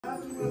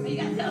And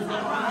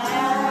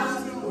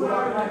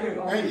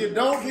you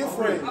don't be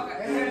afraid.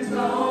 And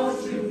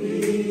don't you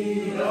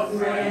be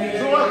afraid.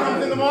 Joy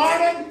comes in the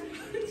morning.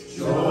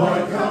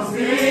 Joy comes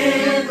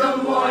in the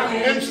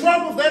morning. And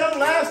troubles, they don't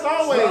last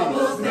always.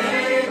 Troubles,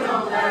 they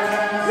don't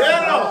last.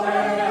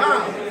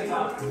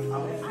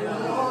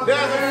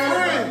 There's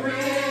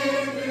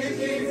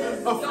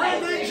a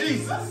friend in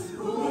Jesus.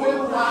 Who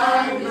will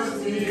wipe your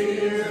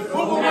tears away. Who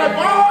will wipe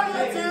all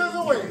your tears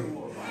away.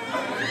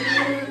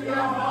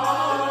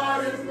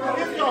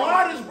 If your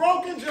heart is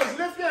broken, just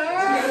lift your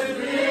hands. Just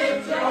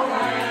lift your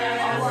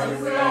hands.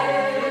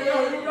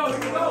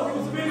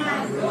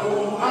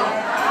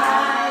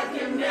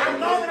 I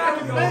know that I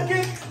can make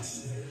it.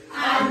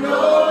 I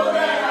know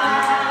that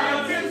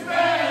I can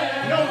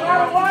stand. No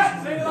matter what.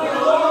 No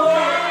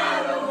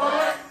matter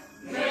what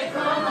may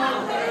come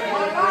my way.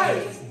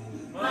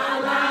 My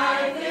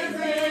life is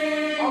in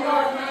your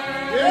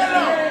hands.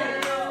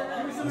 Yeah.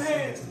 Give me some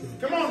hands.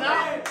 Come on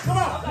now. Come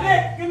on.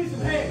 Nick, give me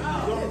some hands.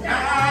 Don't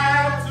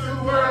have to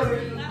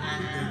worry.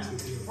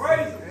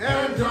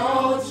 And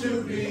don't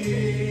you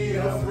be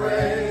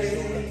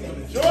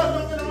afraid. Joy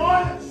comes in the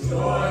morning.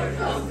 Joy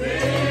comes in.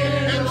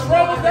 And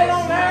troubles, they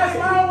don't last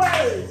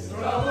always.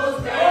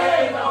 Troubles,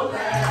 they don't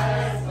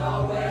last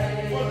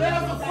always. Well,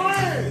 there's a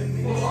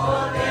friend.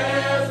 For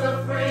there's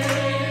a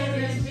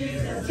friend in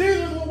Jesus.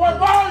 Jesus will wipe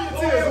all your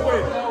tears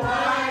away.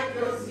 Wipe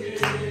your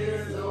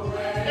tears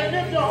away. And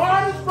if your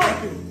heart is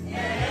broken.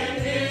 And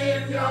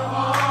if your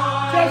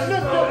heart just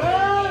lift your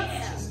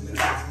hands.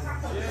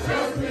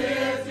 Just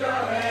lift your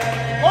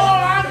hands. Oh, I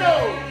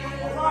know.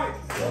 All right.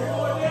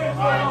 I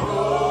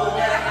know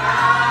that I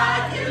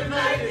can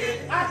make it.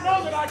 I know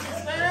that I can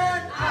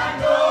stand. I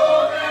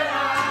know that I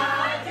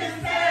can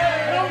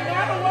stand. No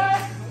matter what.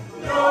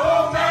 No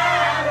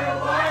matter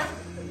what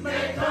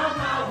may come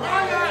my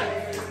way.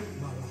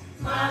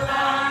 My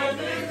life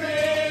is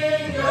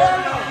in your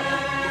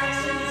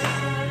hands.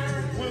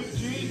 With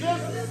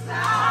Jesus.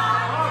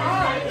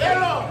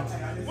 Hello.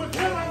 With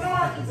him I know I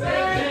can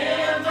stand. With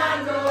him I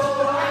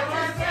know I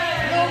can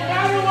stand. No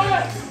matter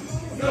what.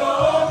 No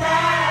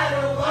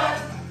matter what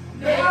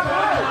may come my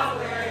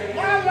way.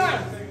 My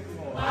life.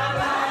 My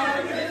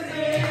life is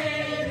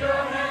in your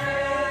hands.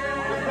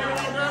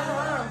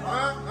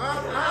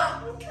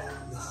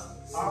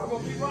 I'm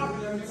going to keep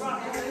rocking.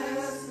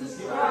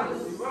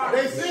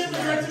 They seem to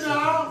get you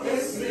now. They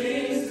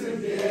seem to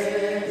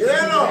get you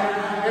now.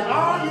 And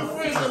all your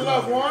friends and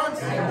loved ones.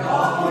 And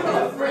all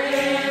your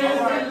friends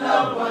and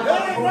loved ones. They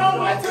ain't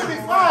nowhere to be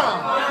found. I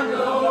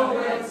know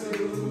where to be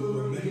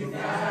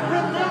found.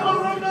 Remember.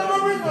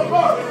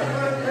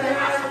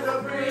 There's a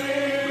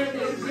friend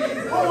in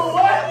Jesus. Who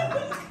what?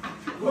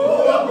 Who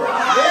will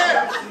bright your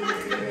tears.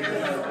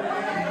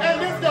 And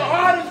if your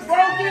heart is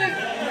broken.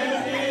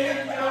 And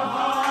if your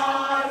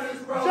heart is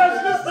broken. Just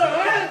lift your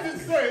hands and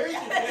say.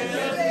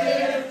 Just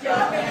lift your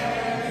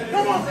hands.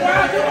 Come on,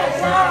 choir.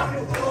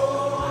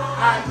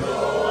 I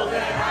know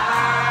that I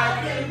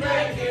can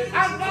make it. I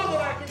know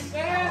that I can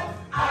stand.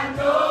 I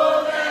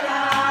know that I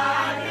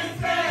can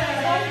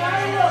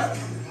stand.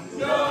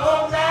 No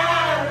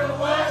matter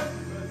what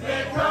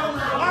may come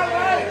my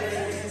way.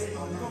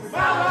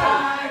 My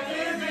life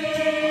is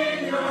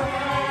in your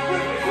hands.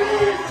 With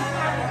Jesus. I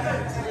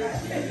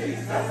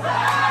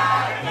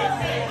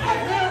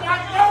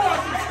know I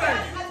can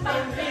stand.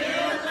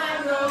 I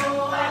know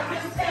I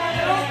can stand.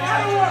 No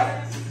matter what.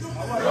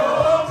 No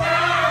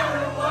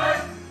matter what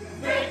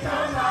may come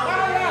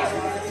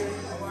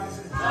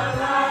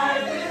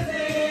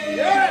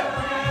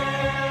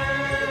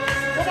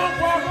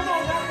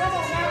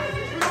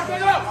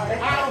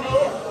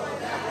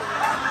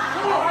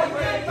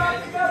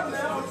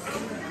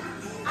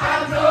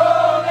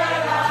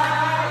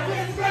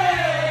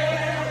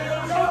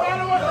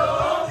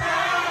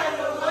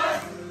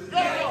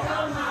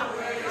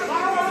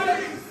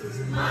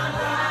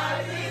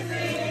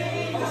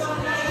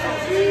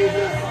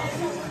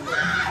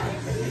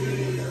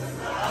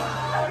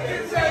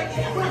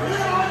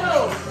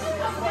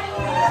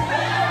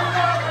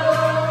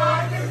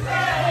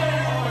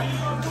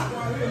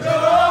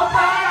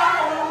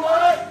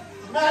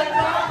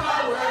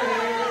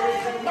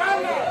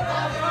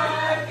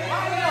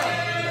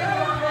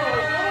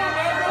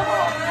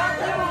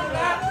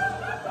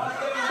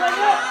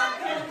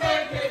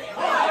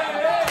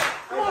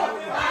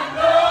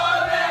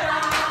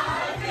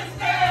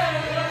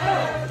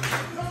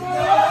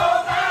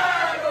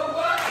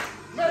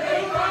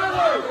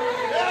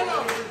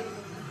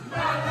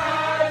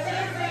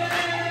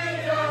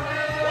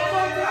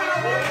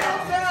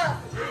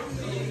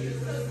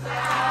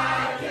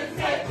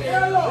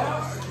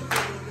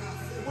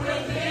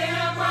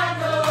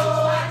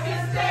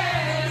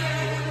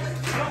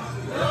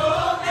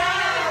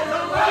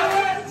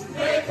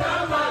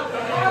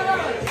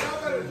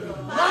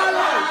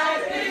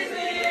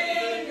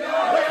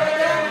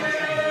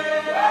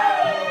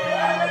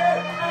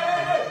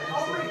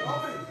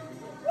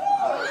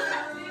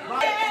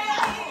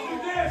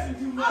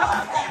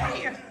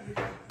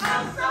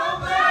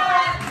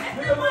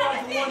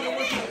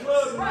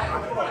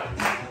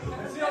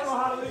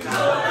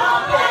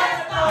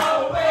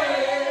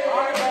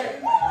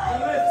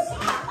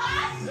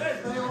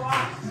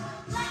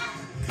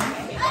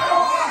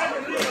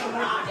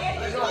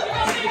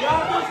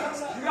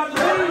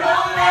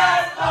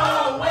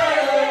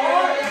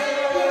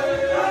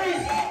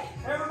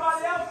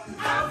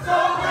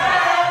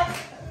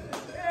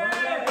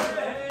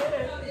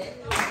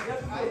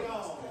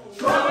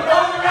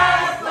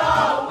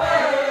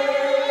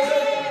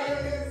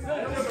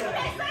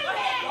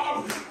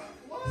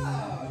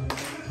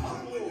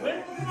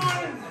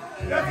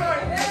That's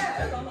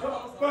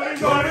right. But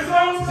it's on his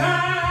own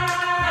time.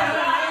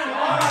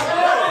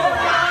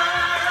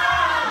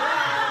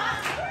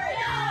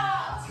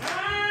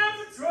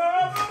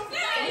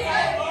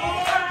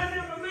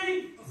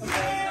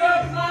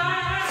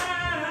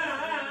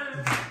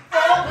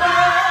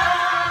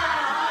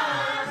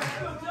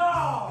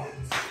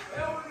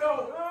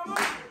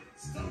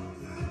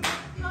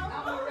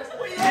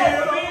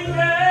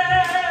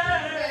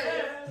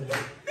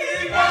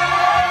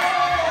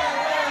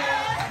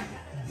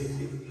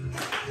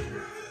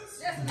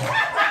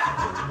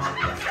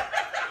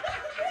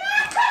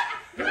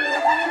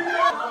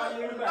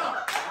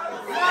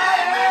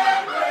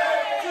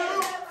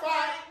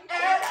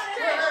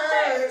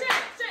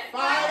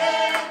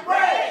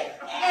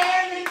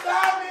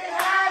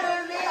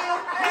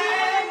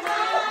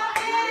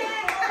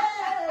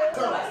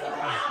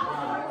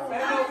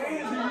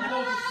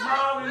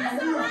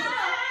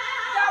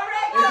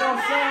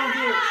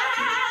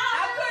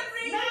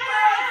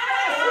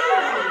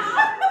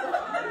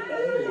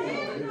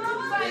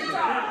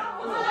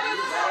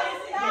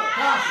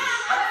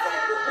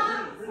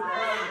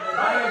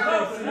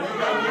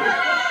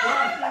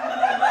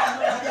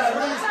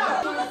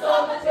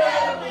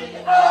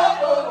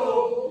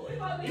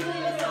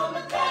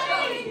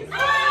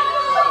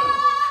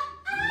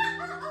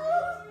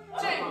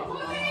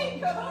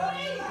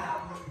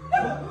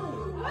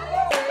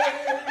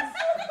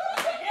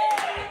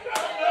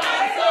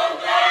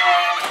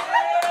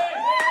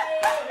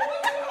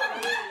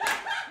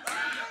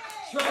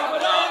 Trouble